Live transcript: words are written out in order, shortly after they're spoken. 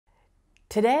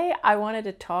Today, I wanted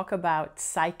to talk about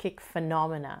psychic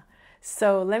phenomena.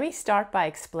 So let me start by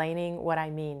explaining what I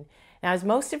mean. Now, as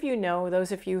most of you know,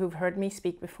 those of you who've heard me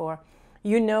speak before,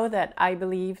 you know that I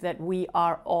believe that we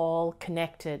are all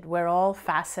connected. We're all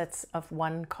facets of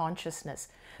one consciousness.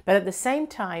 But at the same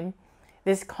time,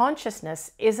 this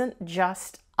consciousness isn't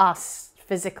just us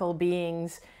physical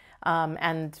beings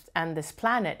and this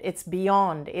planet. It's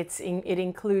beyond. It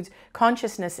includes,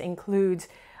 consciousness includes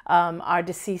our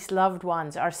deceased loved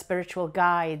ones, our spiritual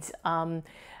guides,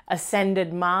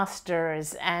 ascended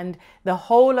masters, and the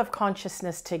whole of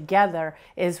consciousness together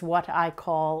is what I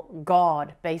call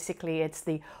God. Basically, it's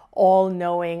the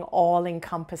all-knowing,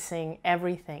 all-encompassing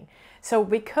everything. So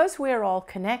because we're all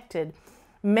connected,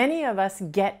 many of us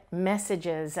get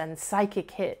messages and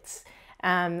psychic hits,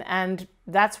 and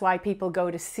that's why people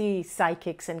go to see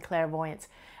psychics and clairvoyants.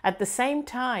 At the same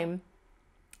time,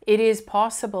 it is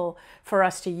possible for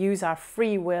us to use our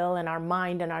free will and our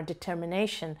mind and our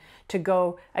determination to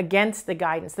go against the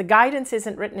guidance. The guidance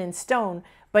isn't written in stone,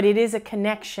 but it is a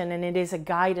connection and it is a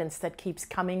guidance that keeps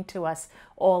coming to us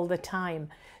all the time.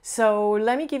 So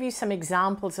let me give you some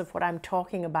examples of what I'm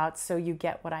talking about so you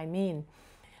get what I mean.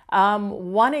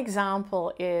 One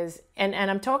example is, and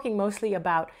I'm talking mostly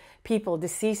about people,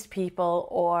 deceased people,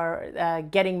 or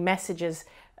getting messages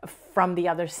from the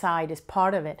other side is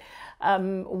part of it.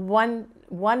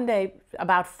 One day,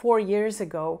 about 4 years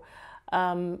ago,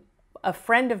 a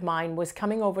friend of mine was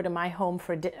coming over to my home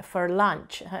for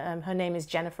lunch. Her name is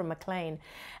Jennifer McLean.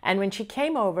 And when she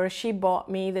came over, she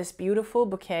bought me this beautiful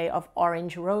bouquet of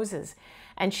orange roses.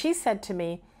 And she said to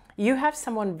me, "You have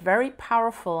someone very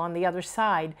powerful on the other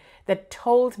side that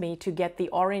told me to get the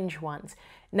orange ones."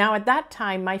 Now, at that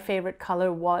time, my favorite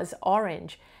color was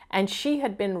orange, and she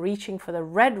had been reaching for the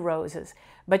red roses.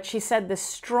 But she said the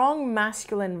strong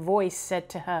masculine voice said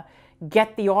to her,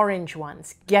 "Get the orange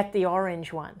ones, get the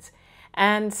orange ones."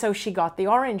 And so she got the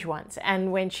orange ones.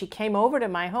 And when she came over to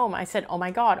my home, I said, "Oh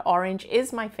my God, orange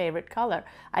is my favorite color.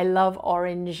 I love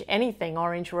orange anything,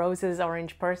 orange roses,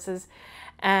 orange purses."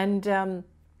 And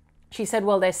she said,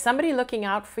 "Well, there's somebody looking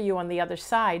out for you on the other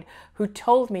side who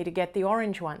told me to get the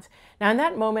orange ones." Now, in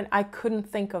that moment, I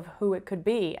couldn't think of who it could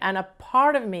be. And a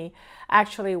part of me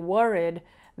actually worried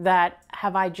that,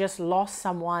 have I just lost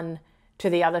someone to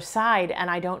the other side and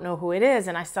I don't know who it is?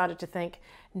 And I started to think,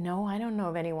 no, I don't know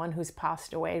of anyone who's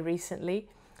passed away recently.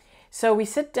 So we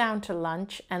sit down to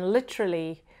lunch, and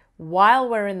literally, while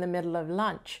we're in the middle of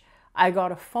lunch, I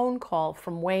got a phone call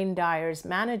from Wayne Dyer's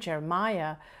manager,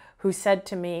 Maya, who said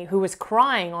to me, who was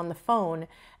crying on the phone,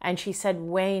 and she said,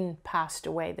 "Wayne passed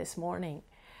away this morning."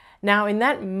 Now, in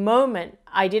that moment,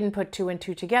 I didn't put two and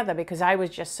two together because I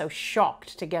was just so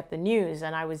shocked to get the news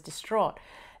and I was distraught.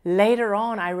 Later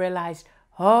on, I realized,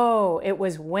 oh, it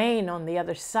was Wayne on the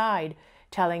other side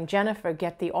telling Jennifer,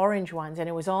 "Get the orange ones." And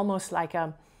it was almost like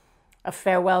a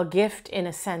farewell gift in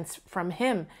a sense from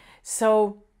him.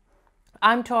 So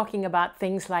I'm talking about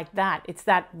things like that. It's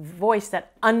that voice,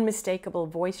 that unmistakable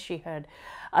voice she heard.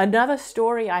 Another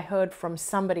story I heard from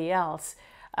somebody else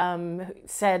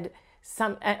said,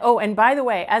 oh, and by the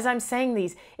way, as I'm saying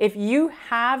these, if you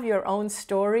have your own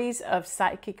stories of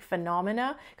psychic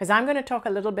phenomena, because I'm going to talk a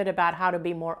little bit about how to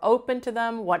be more open to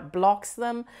them, what blocks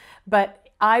them, but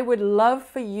I would love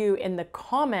for you in the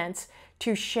comments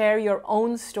to share your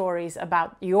own stories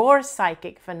about your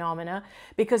psychic phenomena,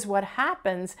 because what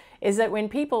happens is that when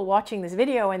people watching this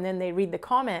video and then they read the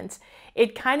comments,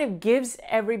 it kind of gives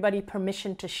everybody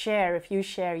permission to share if you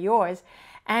share yours,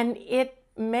 and it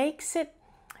makes it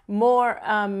more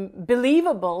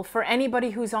believable for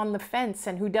anybody who's on the fence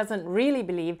and who doesn't really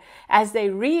believe. As they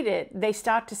read it, they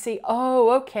start to see, oh,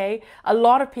 okay, a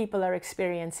lot of people are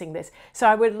experiencing this. So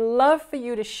I would love for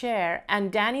you to share,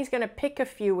 and Danny's going to pick a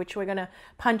few which we're going to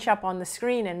punch up on the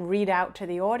screen and read out to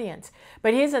the audience.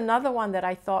 But here's another one that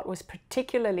I thought was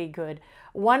particularly good.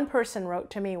 One person wrote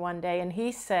to me one day, and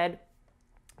he said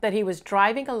that he was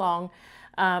driving along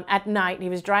at night. He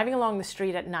was driving along the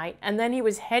street at night, and then he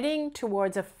was heading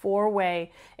towards a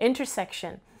four-way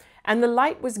intersection, and the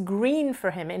light was green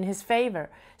for him in his favor.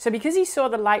 So because he saw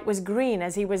the light was green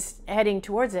as he was heading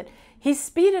towards it, he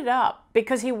speeded up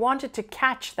because he wanted to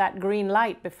catch that green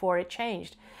light before it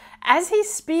changed. As he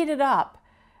speeded up,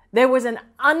 there was an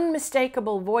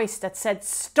unmistakable voice that said,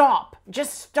 "Stop,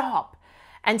 just stop."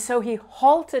 And so he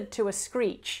halted to a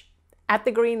screech at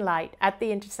the green light at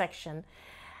the intersection.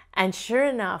 And sure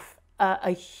enough,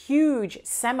 a huge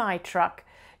semi-truck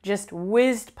just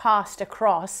whizzed past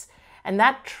across, and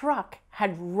that truck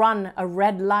had run a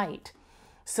red light.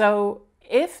 So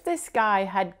if this guy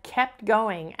had kept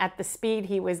going at the speed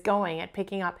he was going at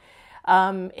picking up,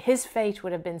 his fate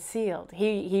would have been sealed.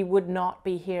 He would not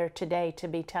be here today to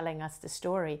be telling us the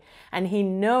story. And he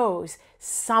knows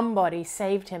somebody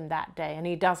saved him that day. And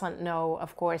he doesn't know,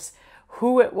 of course,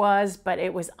 who it was, but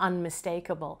it was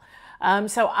unmistakable.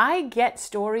 So I get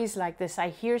stories like this. I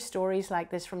hear stories like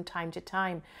this from time to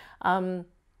time.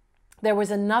 There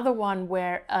was another one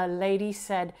where a lady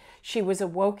said she was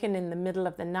awoken in the middle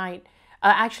of the night.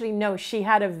 Actually, no, she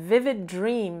had a vivid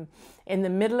dream in the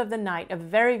middle of the night, a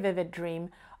very vivid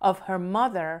dream of her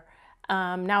mother.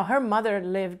 Now, her mother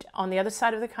lived on the other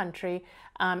side of the country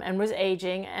and was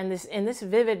aging. And in this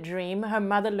vivid dream, her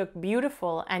mother looked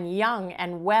beautiful and young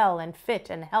and well and fit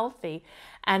and healthy.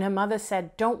 And her mother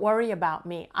said, "Don't worry about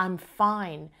me, I'm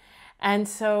fine." And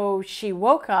so she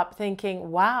woke up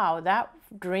thinking, wow, that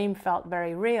dream felt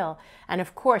very real. And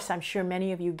of course, I'm sure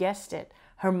many of you guessed it.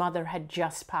 Her mother had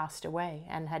just passed away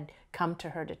and had come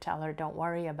to her to tell her, "Don't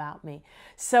worry about me."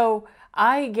 So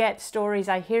I get stories,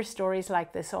 I hear stories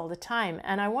like this all the time.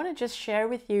 And I want to just share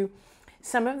with you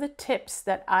some of the tips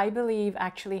that I believe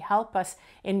actually help us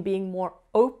in being more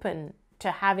open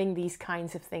to having these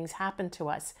kinds of things happen to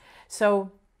us.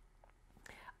 So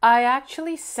I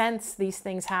actually sense these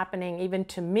things happening even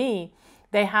to me.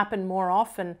 They happen more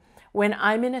often when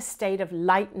I'm in a state of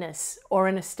lightness or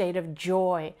in a state of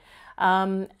joy.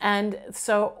 Or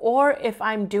if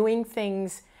I'm doing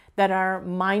things that are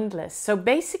mindless. So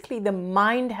basically the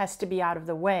mind has to be out of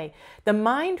the way. The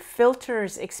mind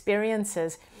filters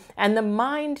experiences, and the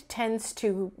mind tends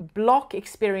to block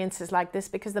experiences like this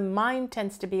because the mind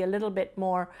tends to be a little bit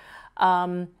more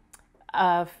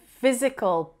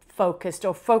physical focused,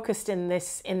 or focused in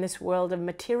this world of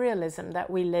materialism that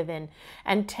we live in,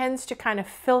 and tends to kind of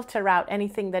filter out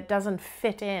anything that doesn't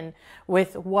fit in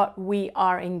with what we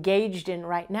are engaged in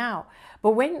right now.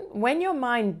 But when your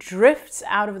mind drifts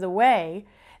out of the way,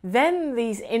 then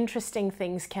these interesting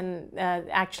things can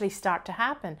actually start to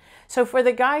happen. So for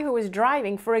the guy who was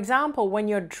driving, for example, when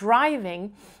you're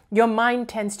driving, your mind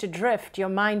tends to drift. Your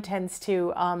mind tends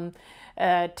to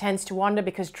wander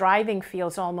because driving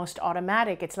feels almost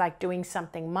automatic. It's like doing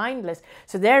something mindless.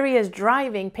 So there he is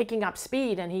driving, picking up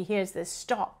speed, and he hears this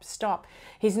stop, stop.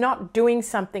 He's not doing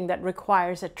something that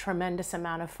requires a tremendous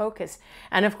amount of focus.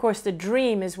 And of course, the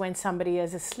dream is when somebody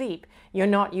is asleep. You're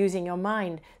not using your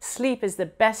mind. Sleep is the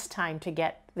best time to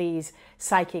get these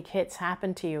psychic hits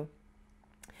happen to you.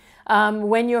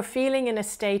 When you're feeling in a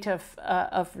state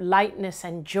of lightness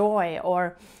and joy,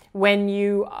 or when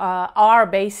you are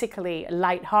basically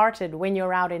lighthearted, when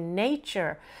you're out in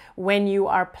nature, when you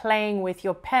are playing with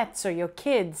your pets or your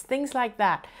kids, things like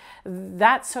that,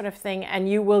 that sort of thing, and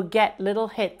you will get little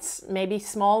hits, maybe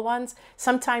small ones,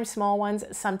 sometimes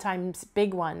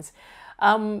big ones.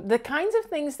 The kinds of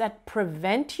things that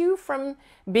prevent you from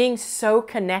being so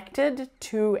connected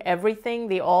to everything,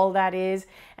 the all that is,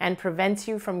 and prevents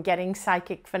you from getting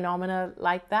psychic phenomena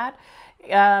like that,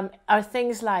 are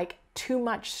things like too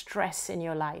much stress in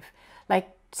your life. Like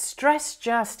stress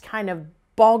just kind of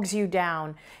bogs you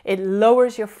down. It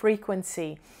lowers your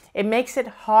frequency. It makes it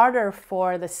harder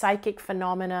for the psychic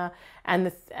phenomena and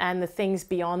the things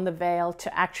beyond the veil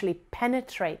to actually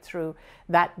penetrate through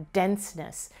that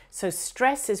denseness. So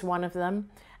stress is one of them.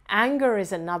 Anger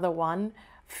is another one.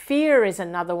 Fear is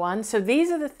another one. So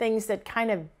these are the things that kind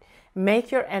of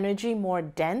make your energy more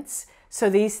dense. So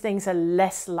these things are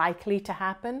less likely to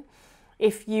happen.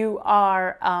 If you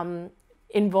are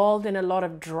involved in a lot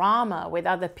of drama with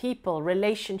other people,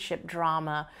 relationship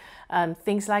drama,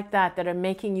 things like that are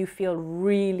making you feel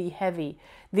really heavy,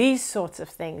 these sorts of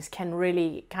things can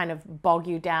really kind of bog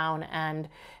you down and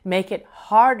make it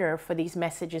harder for these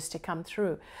messages to come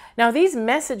through. Now, these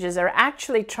messages are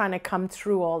actually trying to come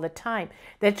through all the time.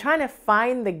 They're trying to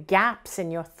find the gaps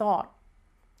in your thought,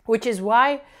 which is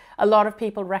why a lot of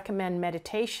people recommend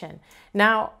meditation.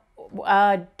 Now,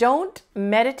 don't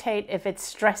meditate if it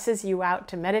stresses you out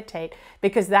to meditate,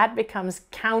 because that becomes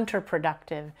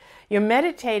counterproductive. You're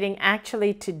meditating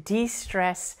actually to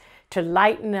de-stress, to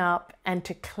lighten up, and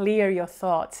to clear your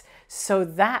thoughts so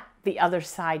that the other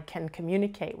side can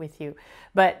communicate with you.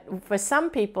 But for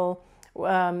some people,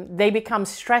 they become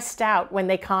stressed out when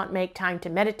they can't make time to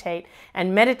meditate,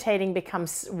 and meditating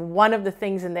becomes one of the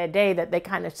things in their day that they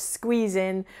kind of squeeze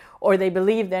in, or they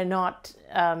believe they're not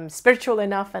spiritual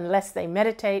enough unless they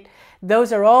meditate.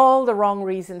 Those are all the wrong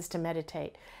reasons to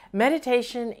meditate.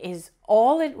 Meditation is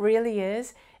all it really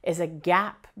is a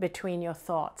gap between your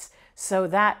thoughts so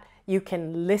that you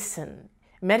can listen.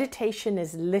 Meditation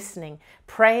is listening.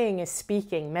 Praying is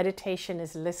speaking. Meditation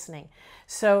is listening.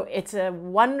 So it's a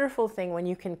wonderful thing when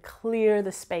you can clear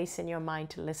the space in your mind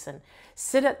to listen.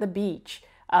 Sit at the beach.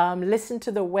 Listen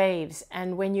to the waves.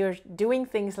 And when you're doing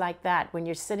things like that, when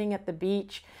you're sitting at the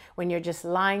beach, when you're just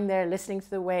lying there listening to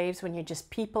the waves, when you're just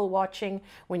people watching,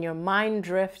 when your mind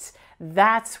drifts,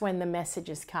 that's when the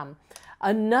messages come.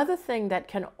 Another thing that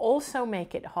can also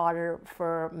make it harder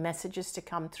for messages to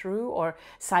come through or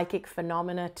psychic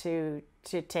phenomena to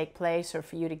take place or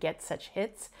for you to get such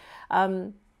hits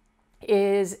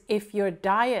is if your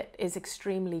diet is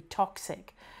extremely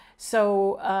toxic.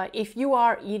 So if you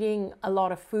are eating a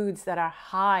lot of foods that are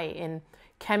high in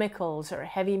chemicals or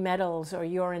heavy metals, or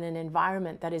you're in an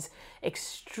environment that is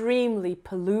extremely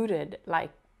polluted,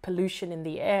 like pollution in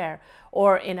the air,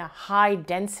 or in a high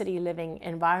density living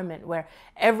environment where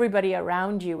everybody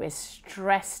around you is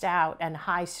stressed out and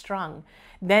high strung,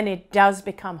 then it does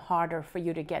become harder for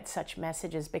you to get such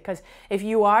messages. Because if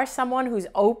you are someone who's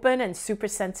open and super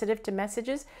sensitive to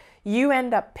messages, you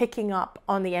end up picking up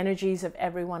on the energies of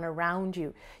everyone around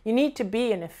you. You need to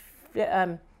be in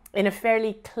a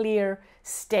fairly clear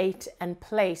state and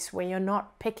place where you're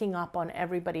not picking up on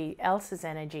everybody else's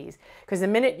energies. Because the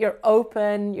minute you're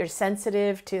open, you're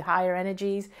sensitive to higher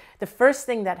energies, the first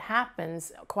thing that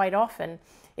happens quite often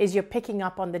is you're picking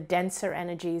up on the denser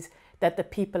energies that the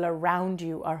people around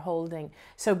you are holding.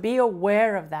 So be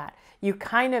aware of that. You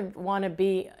kind of want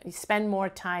to spend more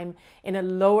time in a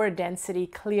lower density,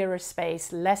 clearer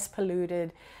space, less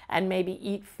polluted, and maybe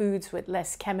eat foods with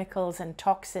less chemicals and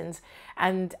toxins,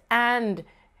 and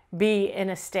be in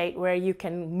a state where you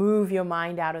can move your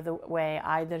mind out of the way,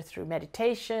 either through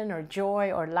meditation or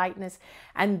joy or lightness.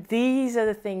 And these are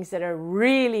the things that are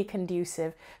really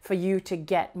conducive for you to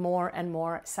get more and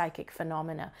more psychic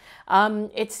phenomena.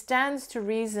 It stands to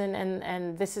reason,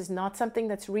 and this is not something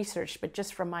that's researched, but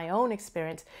just from my own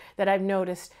experience, that I've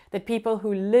noticed that people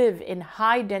who live in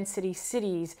high density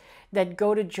cities that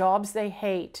go to jobs they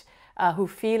hate, who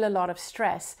feel a lot of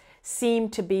stress, seem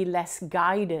to be less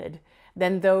guided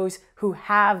than those who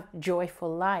have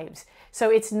joyful lives. So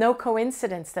it's no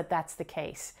coincidence that that's the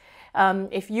case.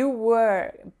 If you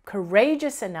were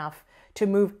courageous enough to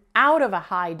move out of a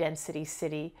high density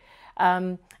city,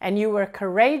 and you were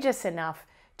courageous enough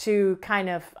to kind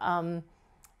of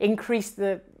increase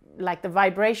the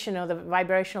vibration or the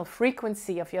vibrational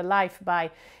frequency of your life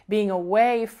by being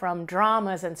away from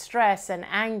dramas and stress and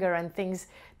anger and things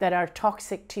that are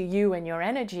toxic to you and your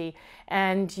energy,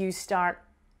 and you start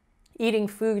eating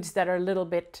foods that are a little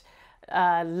bit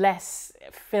less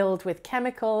filled with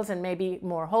chemicals and maybe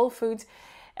more whole foods,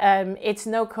 it's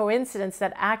no coincidence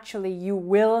that actually you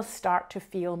will start to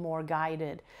feel more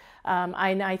guided.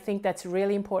 I think that's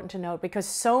really important to note, because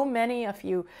so many of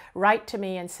you write to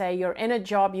me and say you're in a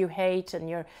job you hate and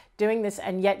you're doing this,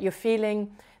 and yet you're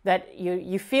feeling that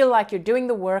you feel like you're doing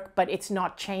the work, but it's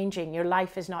not changing. Your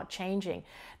life is not changing.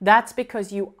 That's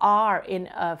because you are in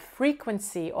a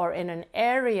frequency or in an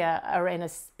area or in a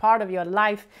part of your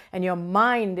life, and your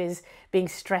mind is being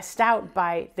stressed out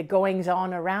by the goings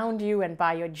on around you and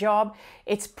by your job.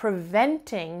 It's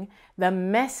preventing the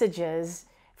messages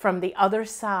from the other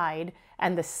side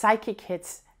and the psychic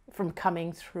hits from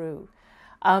coming through.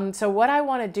 So what I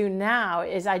want to do now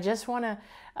is I want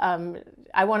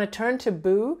to turn to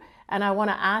Boo, and I want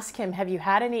to ask him, have you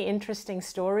had any interesting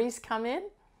stories come in?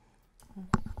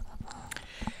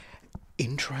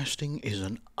 Interesting is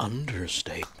an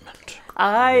understatement.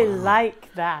 I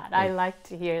like that. I like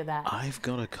to hear that. I've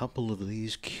got a couple of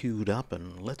these queued up,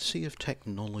 and let's see if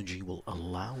technology will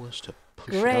allow us to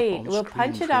push it up on Great. We'll screen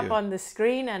punch it for up you. on the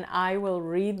screen and I will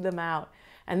read them out.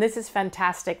 And this is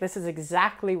fantastic. This is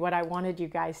exactly what I wanted you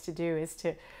guys to do, is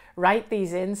to write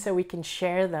these in so we can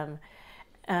share them.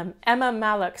 Emma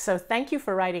Malak, so thank you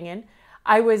for writing in.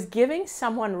 I was giving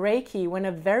someone Reiki when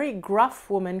a very gruff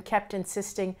woman kept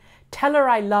insisting, "Tell her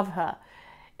I love her."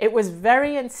 It was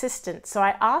very insistent, so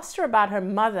I asked her about her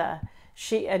mother,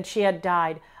 she had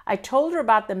died. I told her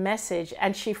about the message,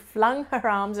 and she flung her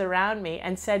arms around me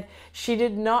and said she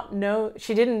didn't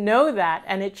know that,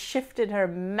 and it shifted her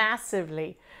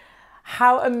massively.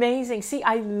 How amazing. See,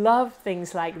 I love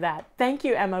things like that. Thank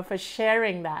you, Emma, for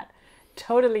sharing that.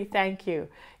 Totally, thank you.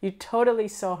 You totally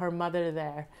saw her mother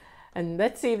there. And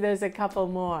let's see if there's a couple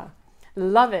more.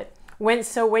 Love it.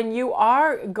 When you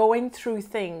are going through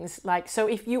things like, so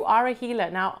if you are a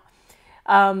healer, now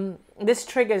this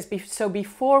triggers, so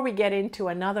before we get into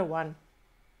another one,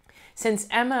 since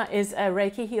Emma is a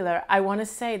Reiki healer, I want to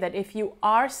say that if you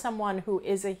are someone who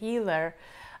is a healer,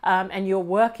 and you're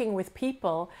working with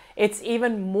people, it's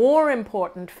even more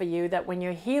important for you that when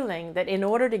you're healing, that in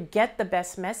order to get the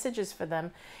best messages for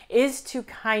them, is to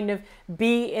kind of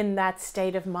be in that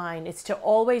state of mind. It's to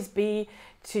always be,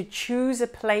 to choose a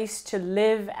place to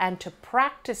live and to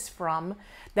practice from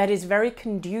that is very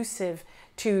conducive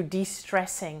to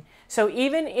de-stressing. So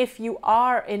even if you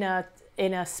are in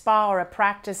a spa or a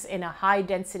practice in a high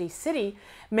density city,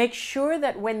 make sure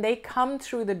that when they come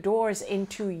through the doors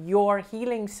into your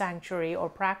healing sanctuary or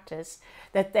practice,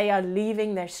 that they are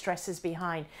leaving their stresses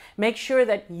behind. Make sure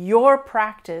that your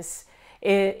practice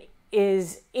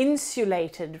is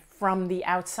insulated from the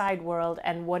outside world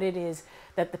and what it is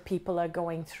that the people are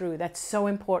going through. That's so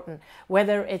important,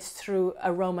 whether it's through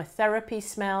aromatherapy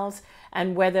smells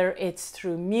and whether it's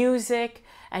through music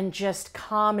and just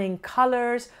calming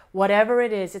colors, whatever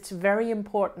it is. It's very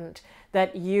important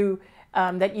that you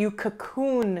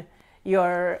cocoon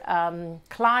your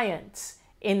clients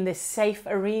in this safe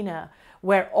arena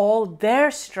where all their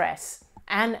stress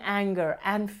and anger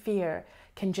and fear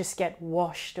can just get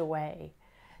washed away.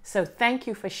 So thank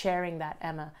you for sharing that,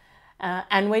 Emma.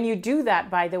 And when you do that,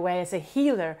 by the way, as a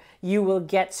healer, you will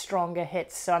get stronger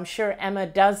hits. So I'm sure Emma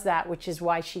does that, which is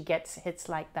why she gets hits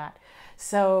like that.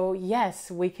 So yes,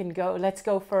 we can go. Let's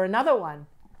go for another one.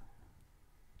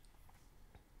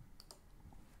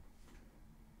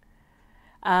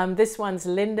 This one's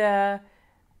Linda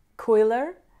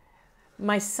Coiler.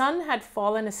 My son had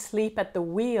fallen asleep at the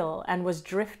wheel and was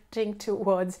drifting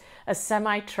towards a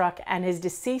semi-truck, and his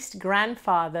deceased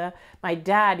grandfather, my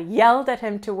dad, yelled at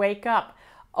him to wake up.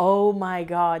 Oh my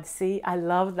God, see, I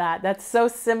love that. That's so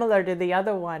similar to the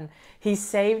other one. He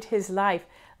saved his life.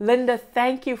 Linda,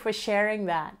 thank you for sharing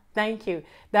that. Thank you.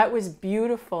 That was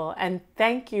beautiful. And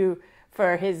thank you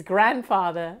for his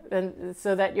grandfather, and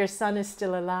so that your son is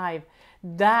still alive.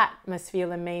 That must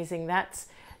feel amazing.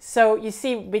 So you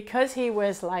see, because he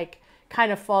was like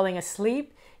kind of falling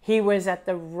asleep, he was at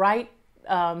the right,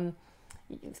 kind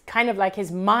of like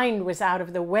his mind was out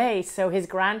of the way. So his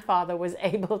grandfather was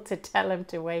able to tell him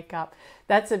to wake up.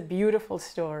 That's a beautiful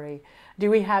story.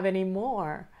 Do we have any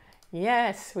more?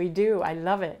 Yes, we do. I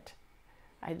love it.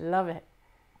 I love it.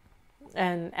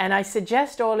 And I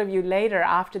suggest all of you later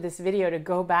after this video to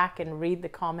go back and read the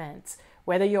comments,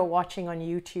 whether you're watching on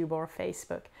YouTube or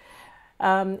Facebook.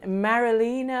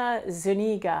 Marilena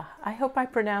Zuniga, I hope I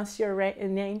pronounced your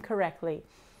name correctly.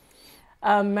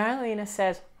 Marilena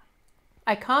says,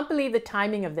 I can't believe the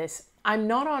timing of this. I'm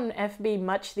not on FB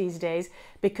much these days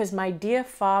because my dear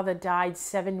father died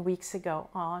 7 weeks ago.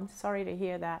 Oh, I'm sorry to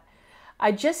hear that.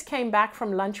 I just came back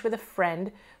from lunch with a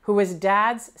friend who was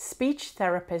Dad's speech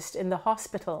therapist in the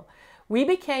hospital. We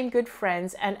became good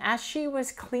friends, and as she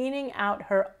was clearing out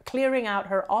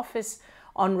her office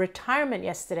on retirement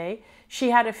yesterday,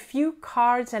 she had a few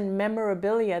cards and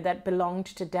memorabilia that belonged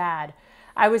to Dad.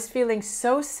 I was feeling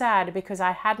so sad because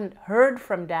I hadn't heard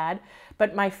from Dad,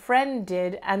 but my friend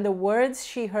did, and the words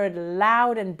she heard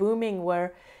loud and booming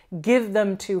were, "Give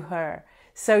them to her."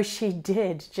 So she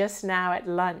did, just now at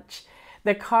lunch.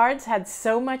 The cards had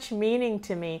so much meaning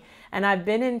to me, and I've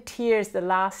been in tears the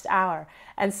last hour,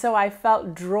 and so I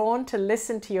felt drawn to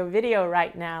listen to your video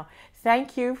right now.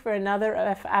 Thank you for another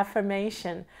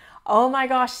affirmation. Oh my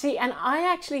gosh, see, and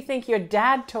I actually think your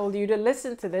dad told you to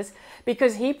listen to this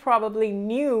because he probably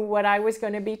knew what I was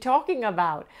going to be talking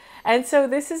about. And so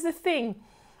this is the thing.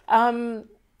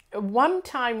 One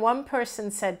time, one person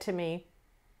said to me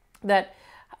that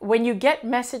when you get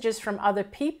messages from other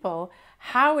people,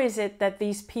 how is it that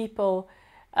these people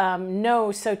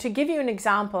know? So to give you an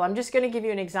example, I'm just going to give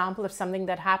you an example of something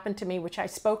that happened to me, which I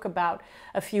spoke about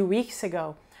a few weeks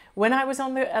ago. When I was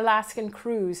on the Alaskan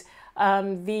cruise,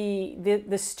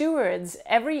 the stewards,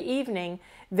 every evening,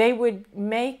 they would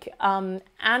make an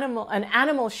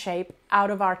animal shape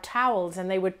out of our towels, and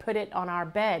they would put it on our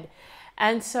bed.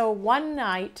 And so one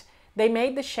night, they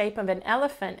made the shape of an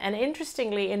elephant, and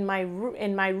interestingly, in my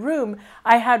room,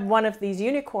 I had one of these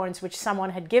unicorns, which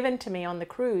someone had given to me on the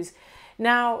cruise.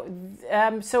 Now,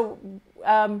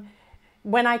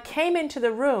 when I came into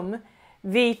the room,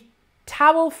 the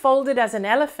towel folded as an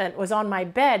elephant was on my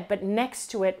bed, but next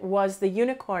to it was the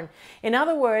unicorn. In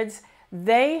other words,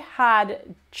 they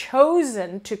had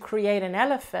chosen to create an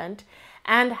elephant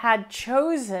and had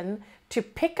chosen to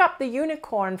pick up the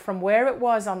unicorn from where it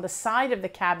was on the side of the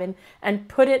cabin and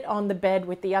put it on the bed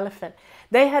with the elephant.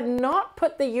 They had not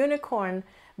put the unicorn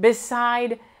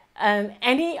beside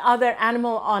any other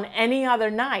animal on any other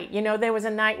night. You know, there was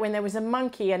a night when there was a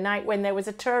monkey, a night when there was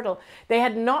a turtle. They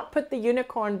had not put the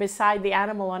unicorn beside the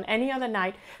animal on any other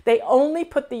night. They only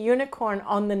put the unicorn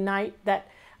on the night that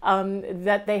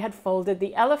they had folded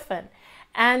the elephant.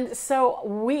 And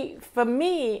so for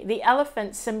me, the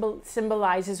elephant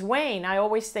symbolizes Wayne. I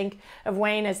always think of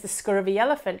Wayne as the scurvy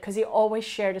elephant because he always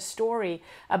shared a story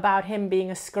about him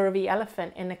being a scurvy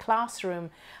elephant in the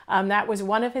classroom. That was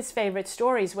one of his favorite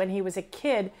stories. When he was a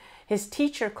kid, his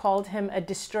teacher called him a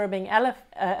disturbing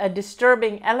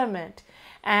element.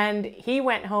 And he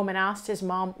went home and asked his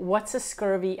mom, what's a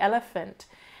scurvy elephant?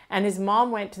 And his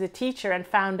mom went to the teacher and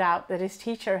found out that his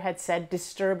teacher had said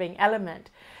disturbing element.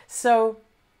 So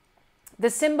the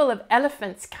symbol of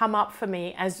elephants come up for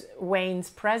me as Wayne's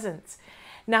presence.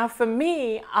 Now for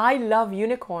me, I love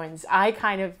unicorns. I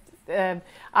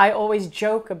always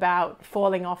joke about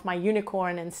falling off my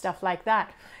unicorn and stuff like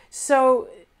that. So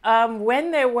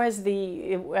when there was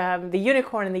the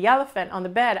unicorn and the elephant on the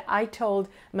bed, I told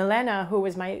Milena, who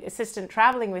was my assistant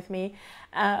traveling with me,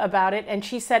 about it, and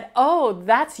she said, oh,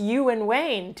 that's you and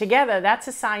Wayne together. That's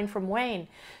a sign from Wayne.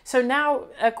 So now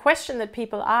a question that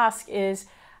people ask is,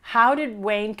 how did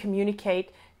Wayne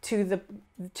communicate to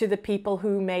the people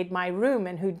who made my room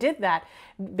and who did that?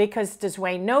 Because does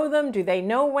Wayne know them? Do they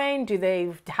know Wayne?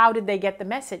 How did they get the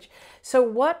message? So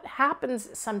what happens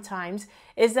sometimes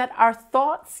is that our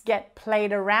thoughts get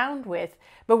played around with,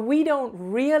 but we don't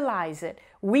realize it.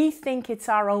 We think it's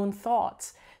our own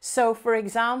thoughts. So for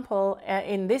example,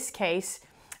 in this case,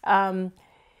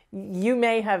 you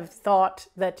may have thought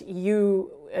that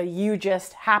you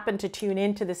just happened to tune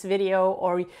into this video,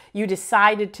 or you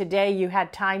decided today you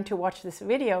had time to watch this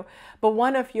video, but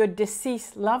one of your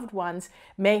deceased loved ones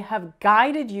may have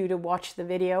guided you to watch the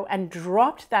video and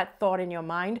dropped that thought in your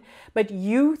mind, but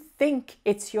you think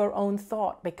it's your own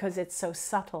thought because it's so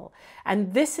subtle.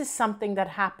 And this is something that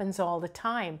happens all the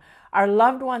time. Our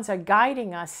loved ones are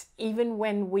guiding us even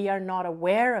when we are not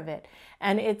aware of it.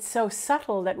 And it's so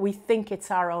subtle that we think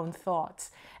it's our own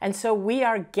thoughts. And so we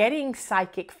are getting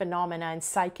psychic phenomena and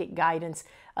psychic guidance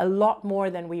a lot more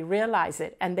than we realize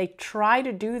it. And they try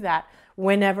to do that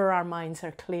whenever our minds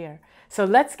are clear. So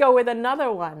let's go with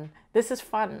another one. This is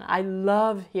fun. I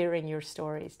love hearing your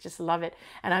stories. Just love it.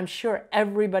 And I'm sure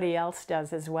everybody else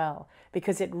does as well,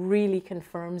 because it really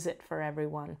confirms it for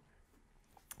everyone.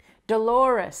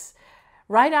 Dolores.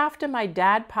 Right after my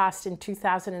dad passed in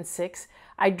 2006,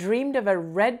 I dreamed of a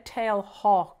red-tailed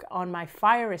hawk on my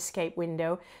fire escape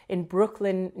window in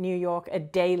Brooklyn, New York a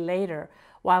day later.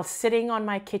 While sitting on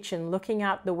my kitchen looking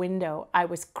out the window, I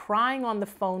was crying on the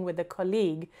phone with a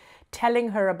colleague, telling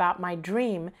her about my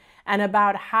dream and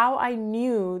about how I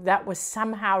knew that was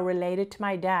somehow related to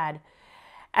my dad.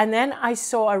 And then I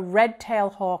saw a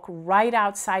red-tailed hawk right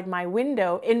outside my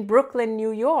window in Brooklyn,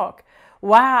 New York.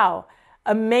 Wow!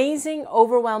 Amazing,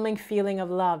 overwhelming feeling of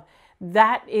love.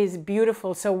 That is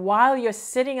beautiful. So while you're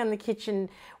sitting in the kitchen,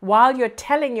 while you're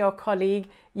telling your colleague,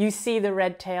 you see the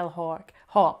red-tailed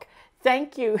hawk.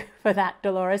 Thank you for that,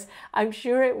 Dolores. I'm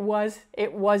sure it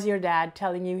was your dad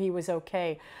telling you he was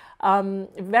okay.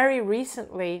 Very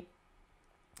recently,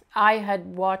 I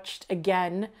had watched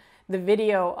again the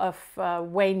video of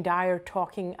Wayne Dyer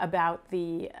talking about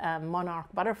the monarch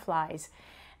butterflies.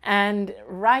 And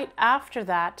right after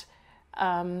that,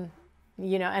 I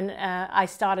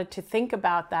started to think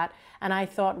about that, and I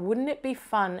thought, wouldn't it be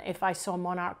fun if I saw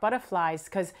monarch butterflies?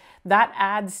 Because that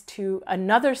adds to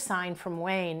another sign from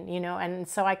Wayne, and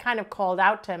so I kind of called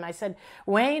out to him. I said,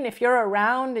 Wayne, if you're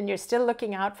around and you're still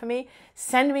looking out for me,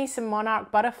 send me some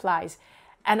monarch butterflies.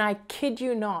 And I kid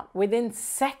you not, within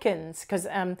seconds, because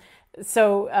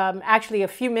actually a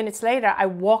few minutes later, I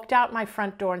walked out my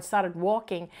front door and started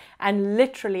walking, and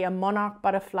literally a monarch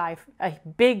butterfly, a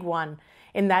big one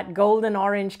in that golden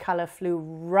orange color, flew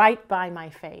right by my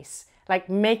face, like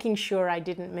making sure I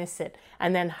didn't miss it,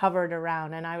 and then hovered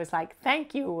around. And I was like,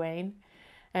 thank you, Wayne.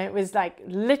 And it was like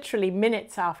literally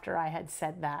minutes after I had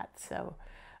said that. So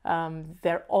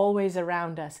they're always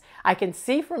around us. I can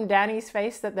see from Danny's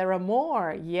face that there are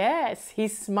more. Yes,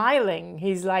 he's smiling.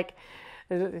 He's like,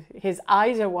 his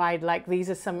eyes are wide, like these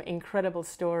are some incredible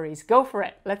stories. Go for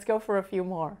it. Let's go for a few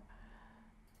more.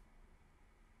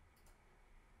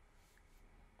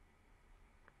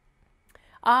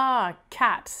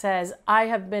 Kat says, I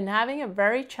have been having a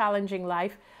very challenging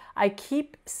life. I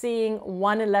keep seeing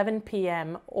 1:11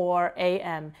 p.m. or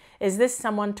a.m. Is this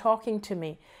someone talking to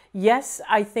me? Yes,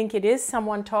 I think it is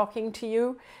someone talking to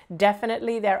you.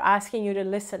 Definitely, they're asking you to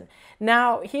listen.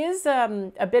 Now, here's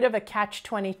a bit of a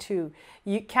catch-22.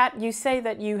 Kat, you say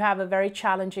that you have a very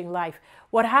challenging life.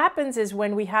 What happens is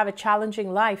when we have a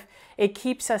challenging life, it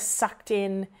keeps us sucked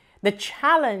in. The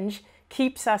challenge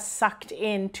keeps us sucked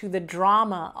into the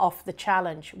drama of the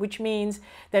challenge, which means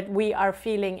that we are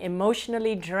feeling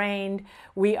emotionally drained,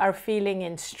 we are feeling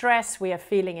in stress, we are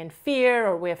feeling in fear,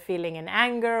 or we're feeling in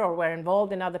anger, or we're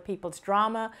involved in other people's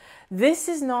drama. This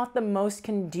is not the most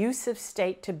conducive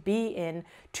state to be in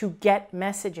to get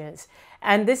messages.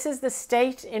 And this is the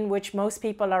state in which most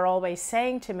people are always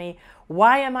saying to me,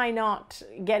 why am I not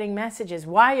getting messages?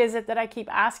 Why is it that I keep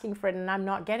asking for it and I'm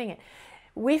not getting it?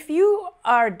 if you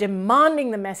are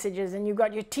demanding the messages and you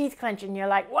got your teeth clenched and you're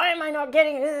like, why am I not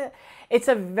getting it? It's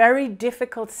a very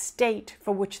difficult state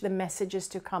for which the message is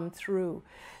to come through.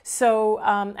 So,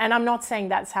 and I'm not saying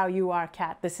that's how you are,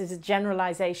 Kat. This is a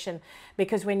generalization,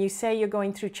 because when you say you're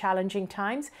going through challenging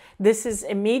times, this is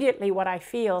immediately what I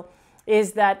feel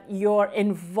is that your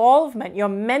involvement, your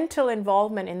mental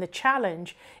involvement in the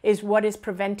challenge is what is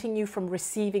preventing you from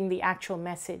receiving the actual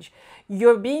message.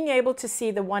 Your being able to see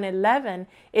the 111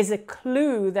 is a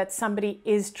clue that somebody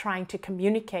is trying to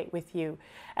communicate with you.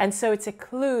 And so it's a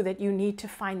clue that you need to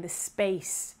find the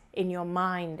space in your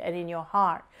mind and in your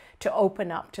heart to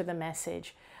open up to the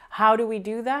message. How do we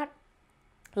do that?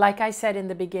 Like I said in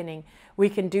the beginning, we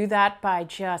can do that by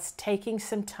just taking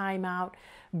some time out,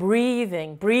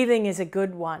 breathing. Breathing is a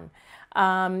good one.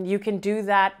 You can do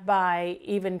that by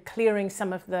even clearing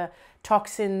some of the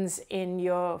toxins in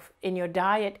your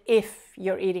diet if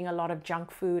you're eating a lot of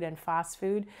junk food and fast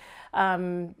food.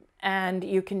 And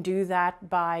you can do that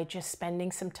by just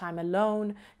spending some time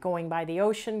alone, going by the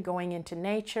ocean, going into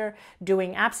nature,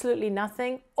 doing absolutely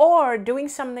nothing, or doing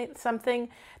something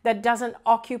that doesn't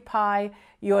occupy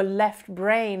your left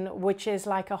brain, which is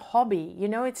like a hobby. You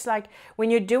know, it's like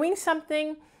when you're doing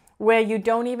something where you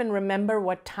don't even remember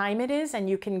what time it is and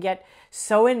you can get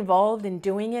so involved in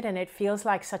doing it and it feels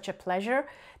like such a pleasure,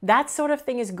 that sort of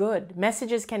thing is good.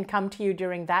 Messages can come to you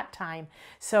during that time.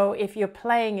 So if you're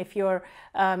playing, if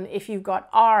you've got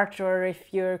art, or if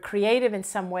you're creative in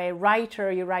some way,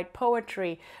 writer, you write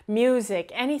poetry,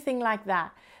 music, anything like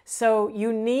that. So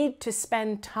you need to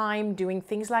spend time doing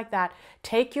things like that.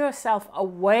 Take yourself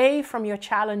away from your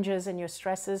challenges and your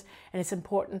stresses, and it's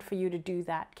important for you to do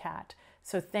that, Kat.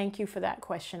 So thank you for that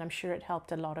question. I'm sure it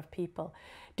helped a lot of people.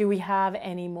 Do we have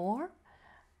any more?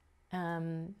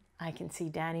 I can see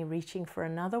Danny reaching for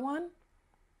another one.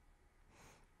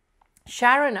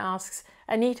 Sharon asks,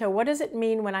 Anita, what does it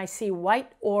mean when I see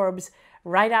white orbs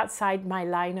right outside my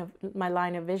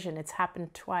line of vision? It's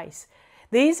happened twice.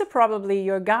 These are probably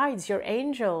your guides, your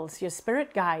angels, your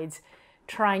spirit guides,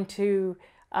 trying to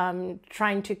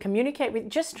communicate with,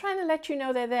 just trying to let you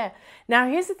know they're there. Now,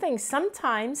 here's the thing.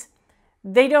 Sometimes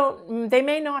they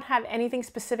may not have anything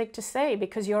specific to say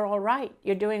because you're all right,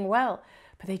 you're doing well,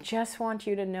 but they just want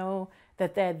you to know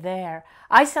that they're there.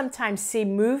 I sometimes see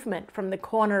movement from the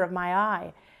corner of my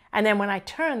eye, and then when I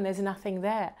turn, there's nothing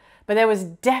there. But there was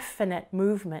definite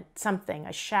movement, something,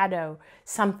 a shadow,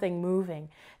 something moving.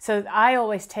 So I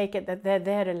always take it that they're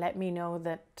there to let me know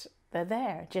that they're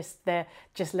there. They're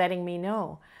just letting me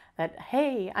know that,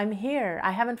 hey, I'm here.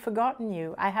 I haven't forgotten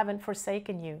you. I haven't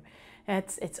forsaken you.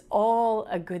 It's all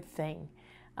a good thing.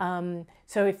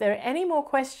 So if there are any more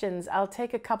questions, I'll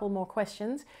take a couple more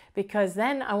questions, because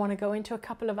then I want to go into a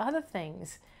couple of other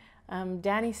things.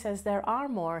 Danny says there are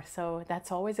more, so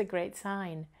that's always a great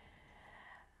sign.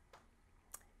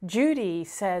 Judy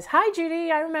says, hi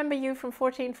Judy, I remember you from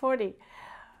 1440.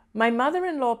 My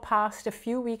mother-in-law passed a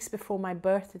few weeks before my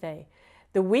birthday.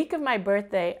 The week of my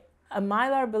birthday, a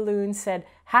Mylar balloon said,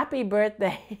 happy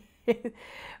birthday,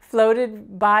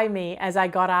 floated by me as I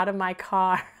got out of my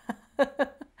car.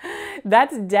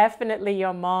 That's definitely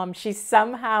your mom. She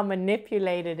somehow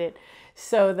manipulated it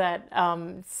so that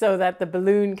the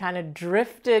balloon kind of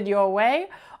drifted your way,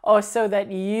 or so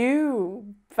that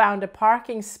you found a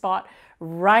parking spot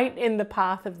right in the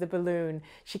path of the balloon.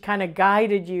 She kind of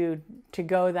guided you to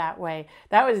go that way.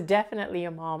 That was definitely your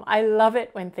mom. I love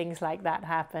it when things like that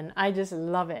happen. I just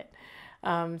love it.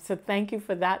 So thank you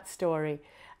for that story.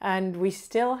 And we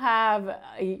still have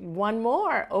one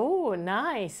more. Oh,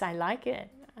 nice. I like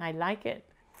it. I like it.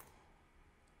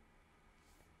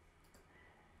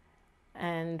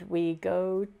 And we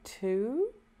go to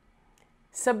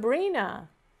Sabrina.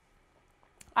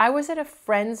 I was at a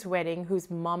friend's wedding whose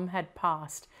mum had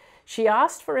passed. She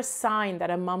asked for a sign that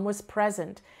her mum was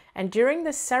present, and during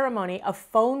the ceremony a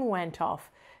phone went off.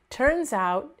 Turns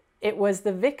out it was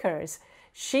the vicar's.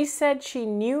 She said she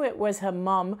knew it was her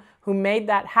mum who made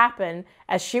that happen,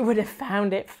 as she would have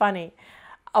found it funny.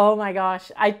 Oh my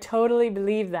gosh, I totally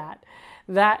believe that.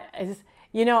 That is,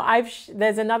 you know,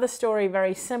 there's another story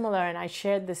very similar, and I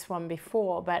shared this one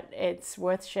before, but it's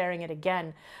worth sharing it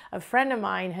again. A friend of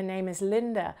mine, her name is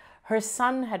Linda, her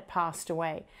son had passed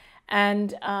away,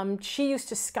 and she used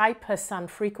to Skype her son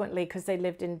frequently because they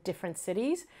lived in different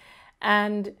cities,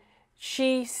 and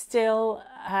she still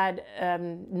had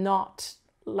not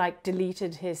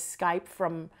deleted his Skype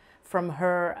from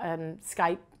her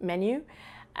Skype menu,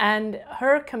 and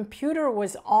her computer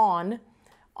was on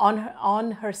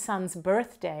her son's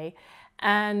birthday,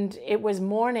 And it was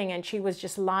morning, and she was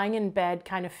just lying in bed,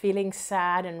 kind of feeling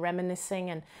sad and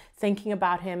reminiscing and thinking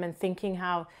about him and thinking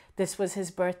how this was his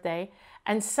birthday.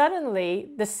 And suddenly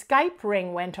the Skype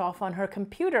ring went off on her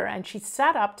computer, and she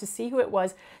sat up to see who it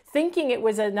was, thinking it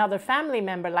was another family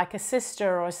member, like a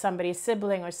sister or somebody, a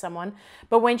sibling or someone.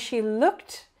 But when she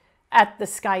looked at the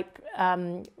Skype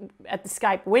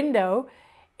window,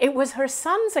 it was her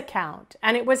son's account,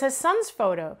 and it was his son's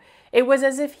photo. It was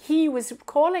as if he was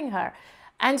calling her.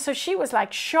 And so she was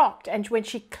like shocked. And when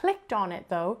she clicked on it,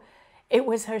 though, it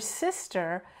was her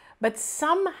sister, but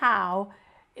somehow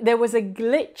there was a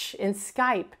glitch in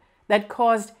Skype that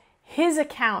caused his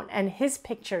account and his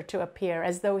picture to appear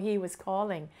as though he was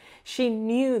calling. She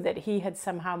knew that he had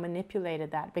somehow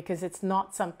manipulated that, because it's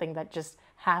not something that just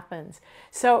happens.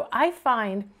 So I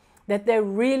find that they're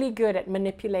really good at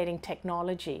manipulating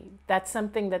technology. That's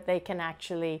something that they can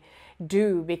actually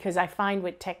do, because I find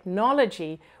with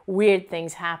technology, weird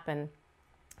things happen.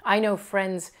 I know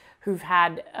friends who've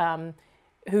had,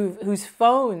 whose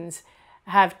phones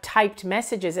have typed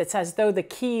messages. It's as though the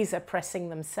keys are pressing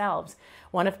themselves.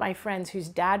 One of my friends whose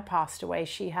dad passed away,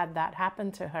 she had that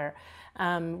happen to her,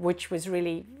 which was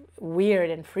really weird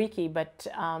and freaky, but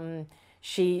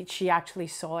she actually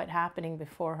saw it happening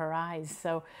before her eyes.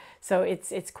 So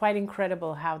it's quite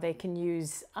incredible how they can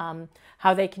use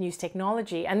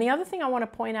technology. And the other thing I want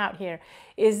to point out here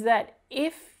is that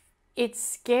if it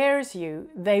scares you,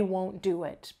 they won't do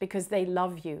it, because they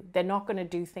love you. They're not going to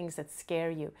do things that scare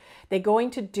you. They're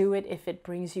going to do it if it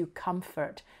brings you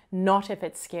comfort, not if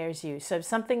it scares you. So if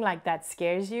something like that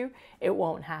scares you, it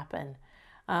won't happen.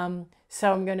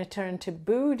 So I'm going to turn to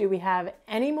Boo. Do we have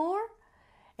any more?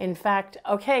 In fact,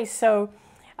 okay, so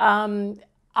I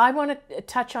want to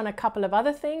touch on a couple of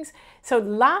other things. So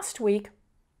last week,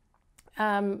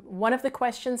 one of the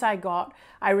questions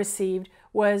I received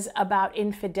was about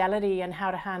infidelity and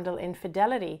how to handle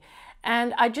infidelity.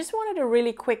 And I just wanted a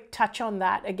really quick touch on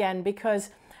that again, because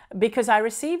I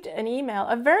received an email,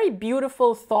 a very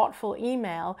beautiful, thoughtful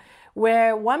email,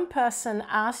 where one person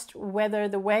asked whether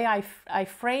the way I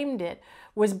framed it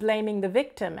was blaming the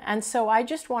victim. And so I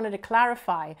just wanted to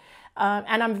clarify.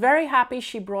 And I'm very happy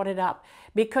she brought it up,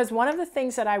 because one of the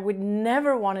things that I would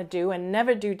never want to do, and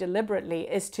never do deliberately,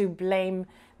 is to blame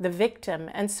the victim.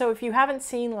 And so if you haven't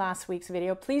seen last week's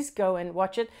video, please go and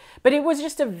watch it. But it was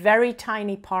just a very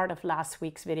tiny part of last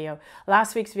week's video.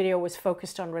 Last week's video was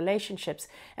focused on relationships,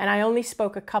 and I only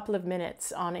spoke a couple of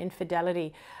minutes on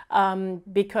infidelity,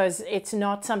 because it's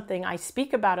not something I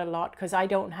speak about a lot, because I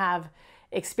don't have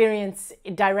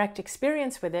direct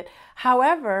experience with it.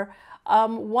 However,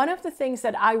 one of the things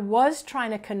that I was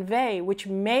trying to convey, which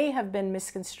may have been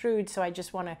misconstrued, so I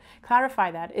just want to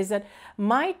clarify that, is that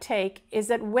my take is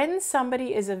that when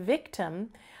somebody is a victim,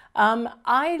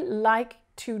 I like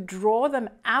to draw them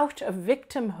out of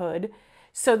victimhood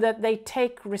so that they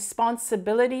take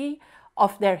responsibility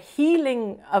of their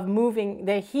healing,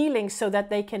 so that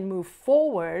they can move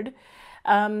forward.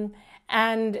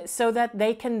 And so that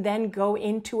they can then go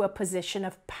into a position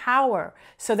of power,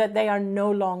 so that they are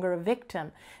no longer a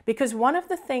victim. Because one of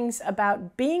the things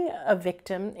about being a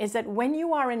victim is that when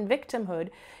you are in victimhood,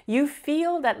 you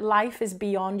feel that life is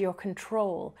beyond your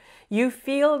control. You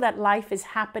feel that life is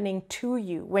happening to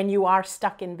you when you are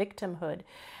stuck in victimhood.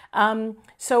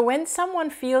 So when someone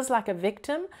feels like a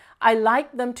victim, I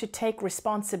like them to take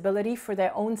responsibility for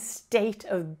their own state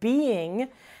of being,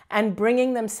 and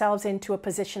bringing themselves into a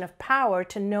position of power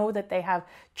to know that they have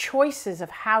choices of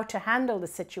how to handle the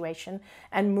situation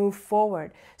and move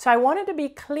forward. So I wanted to be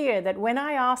clear that when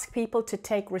I ask people to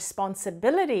take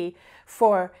responsibility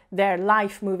for their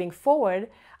life moving forward,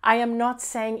 I am not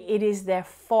saying it is their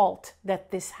fault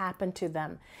that this happened to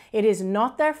them. It is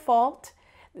not their fault.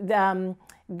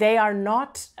 They are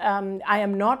not, I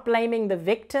am not blaming the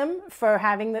victim for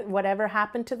having whatever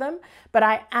happened to them, but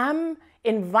I am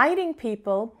inviting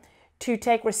people to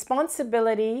take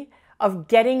responsibility of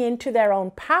getting into their own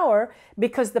power,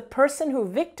 because the person who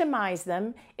victimized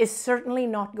them is certainly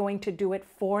not going to do it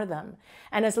for them.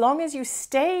 And as long as you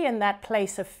stay in that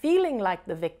place of feeling like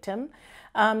the victim,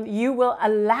 you will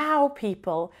allow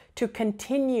people to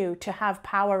continue to have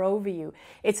power over you.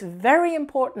 It's very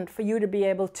important for you to be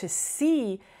able to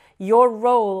see your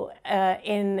role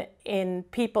in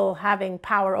people having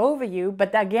power over you.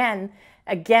 But again,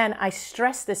 I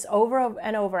stress this over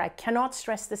and over. I cannot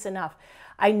stress this enough.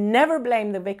 I never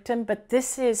blame the victim, but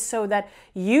this is so that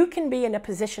you can be in a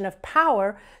position of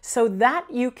power, so that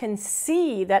you can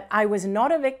see that I was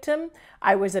not a victim.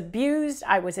 I was abused,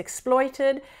 I was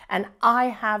exploited, and I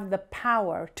have the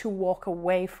power to walk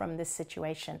away from this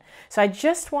situation. So I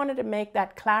just wanted to make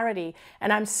that clarity,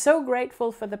 and I'm so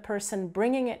grateful for the person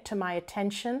bringing it to my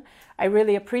attention. I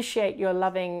really appreciate your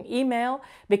loving email,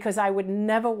 because I would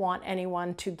never want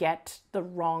anyone to get the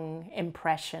wrong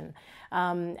impression.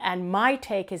 And my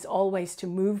take is always to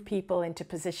move people into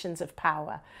positions of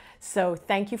power. So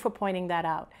thank you for pointing that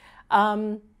out.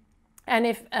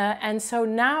 And so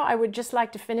now I would just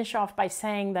like to finish off by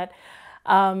saying that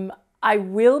I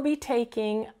will be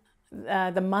taking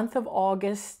the month of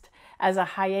August as a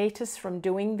hiatus from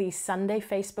doing these Sunday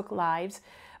Facebook Lives,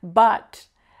 but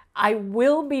I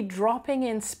will be dropping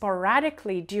in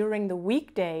sporadically during the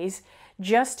weekdays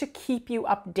just to keep you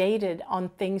updated on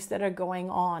things that are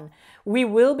going on. We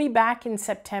will be back in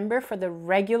September for the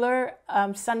regular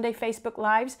Sunday Facebook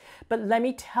Lives, but let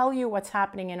me tell you what's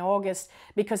happening in August,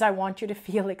 because I want you to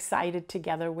feel excited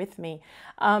together with me.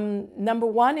 Number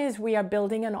one is we are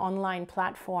building an online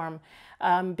platform.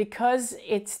 Because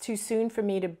it's too soon for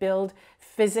me to build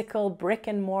physical brick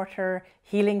and mortar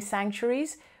healing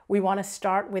sanctuaries, we want to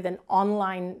start with an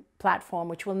online platform,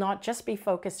 which will not just be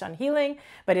focused on healing,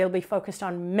 but it'll be focused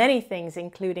on many things,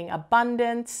 including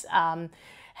abundance,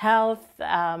 health,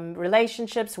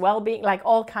 relationships, well-being, like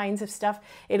all kinds of stuff.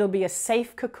 It'll be a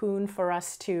safe cocoon for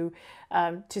us to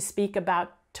speak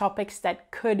about topics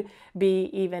that could be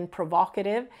even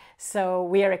provocative. So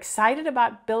we are excited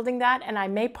about building that, and I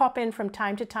may pop in from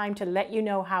time to time to let you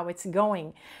know how it's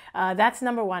going. That's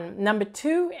number one. Number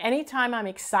two, anytime I'm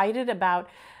excited about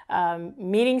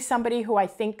meeting somebody who I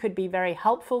think could be very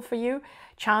helpful for you,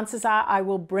 chances are I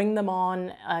will bring them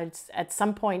on at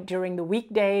some point during the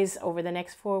weekdays over the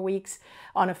next 4 weeks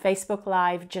on a Facebook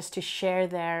Live, just to share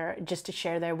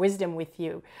their wisdom with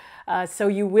you. So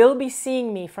you will be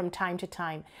seeing me from time to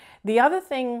time. The other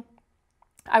thing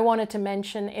I wanted to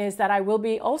mention is that I will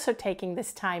be also taking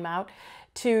this time out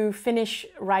to finish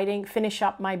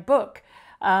up my book.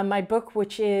 My book,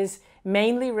 which is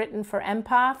mainly written for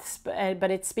empaths,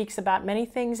 but it speaks about many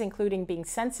things, including being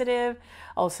sensitive,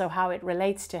 also how it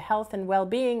relates to health and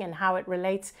well-being, and how it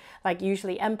relates, like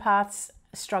usually empaths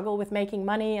struggle with making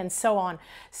money and so on.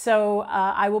 So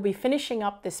I will be finishing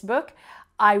up this book.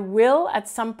 I will at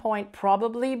some point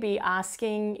probably be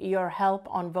asking your help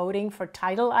on voting for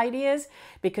title ideas,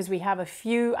 because we have a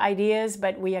few ideas,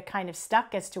 but we are kind of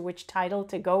stuck as to which title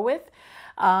to go with.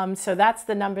 So that's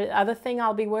the other thing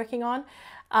I'll be working on.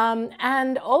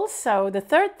 And also the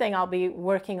third thing I'll be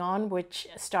working on, which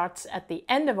starts at the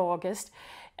end of August,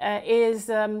 is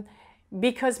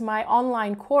because my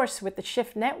online course with the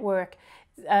Shift Network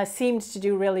seems to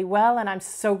do really well, and I'm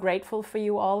so grateful for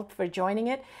you all for joining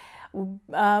it.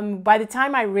 By the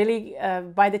time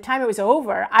it was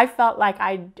over, I felt like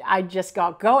I just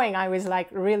got going. I was like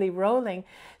really rolling.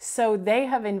 So they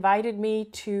have invited me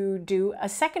to do a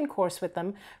second course with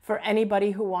them for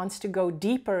anybody who wants to go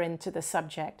deeper into the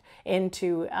subject,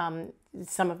 into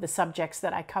some of the subjects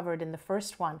that I covered in the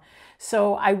first one.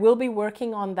 So I will be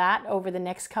working on that over the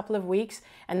next couple of weeks,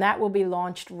 and that will be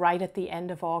launched right at the end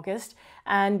of August.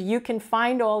 And you can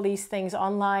find all these things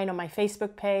online on my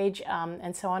Facebook page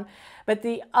and so on. But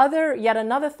yet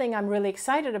another thing I'm really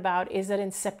excited about is that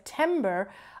in September,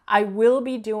 I'll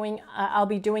be doing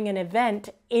an event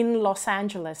in Los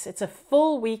Angeles. It's a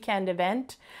full weekend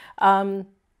event.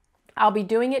 I'll be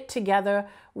doing it together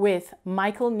with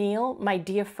Michael Neal, my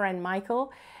dear friend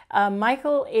Michael.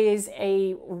 Michael is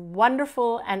a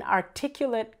wonderful and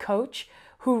articulate coach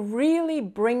who really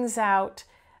brings out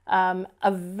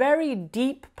a very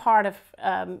deep part of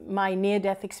my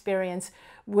near-death experience,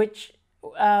 which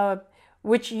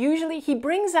usually he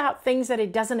brings out things that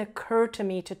it doesn't occur to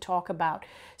me to talk about.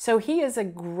 So he is a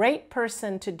great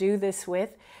person to do this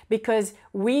with, because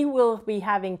we will be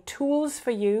having tools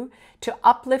for you to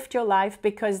uplift your life,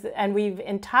 and we've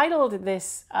entitled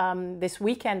this this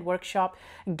weekend workshop,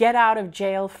 Get Out of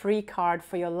Jail Free Card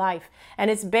for Your Life.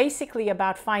 And it's basically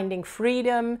about finding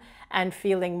freedom and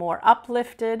feeling more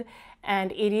uplifted.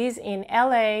 And it is in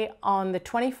LA on the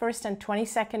 21st and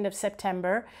 22nd of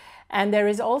September. And there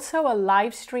is also a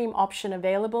live stream option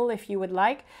available if you would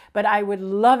like, but I would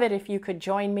love it if you could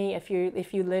join me if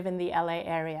you live in the LA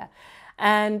area.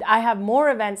 And I have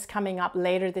more events coming up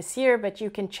later this year, but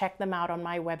you can check them out on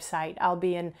my website. I'll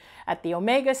be at the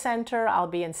Omega Center, I'll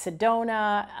be in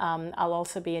Sedona, I'll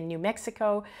also be in New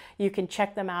Mexico. You can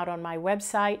check them out on my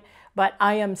website. But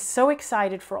I am so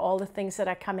excited for all the things that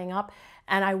are coming up,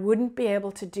 and I wouldn't be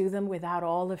able to do them without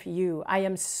all of you. I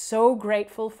am so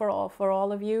grateful for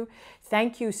all of you.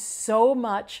 Thank you so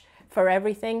much for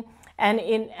everything.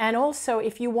 And also,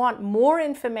 if you want more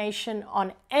information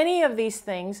on any of these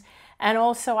things, And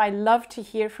also, I love to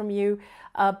hear from you.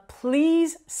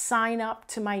 Please sign up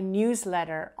to my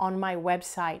newsletter on my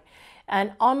website.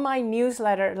 And on my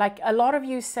newsletter, like a lot of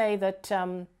you say that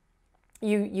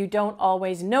you don't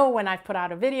always know when I've put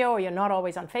out a video, or you're not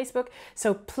always on Facebook.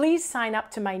 So please sign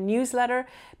up to my newsletter,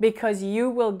 because you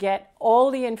will get all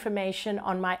the information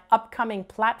on my upcoming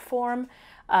platform,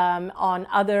 on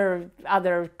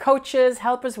other coaches,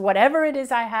 helpers, whatever it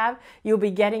is I have, you'll be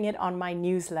getting it on my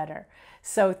newsletter.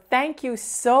 So thank you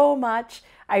so much.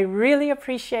 I really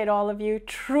appreciate all of you,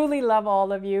 truly love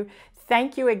all of you.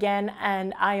 Thank you again,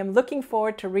 and I am looking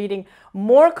forward to reading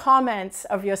more comments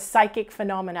of your psychic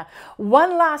phenomena.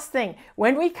 One last thing,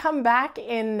 when we come back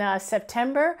in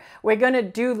September, we're going to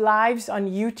do lives on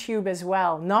YouTube as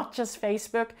well, not just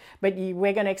Facebook, but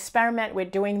we're going to experiment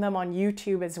with doing them on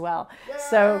YouTube as well. Yay!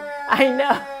 So I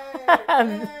know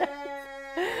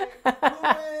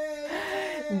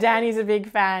Danny's a big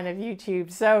fan of YouTube,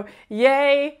 so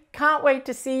yay, can't wait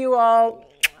to see you all.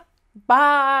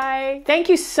 Bye. Thank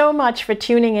you so much for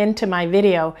tuning in to my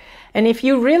video. And if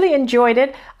you really enjoyed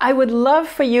it, I would love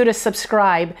for you to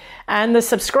subscribe. And the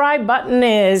subscribe button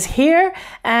is here.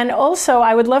 And also,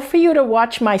 I would love for you to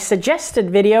watch my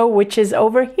suggested video, which is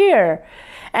over here.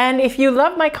 And if you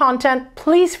love my content,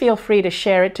 please feel free to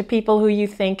share it to people who you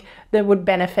think that would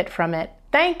benefit from it.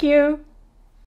 Thank you.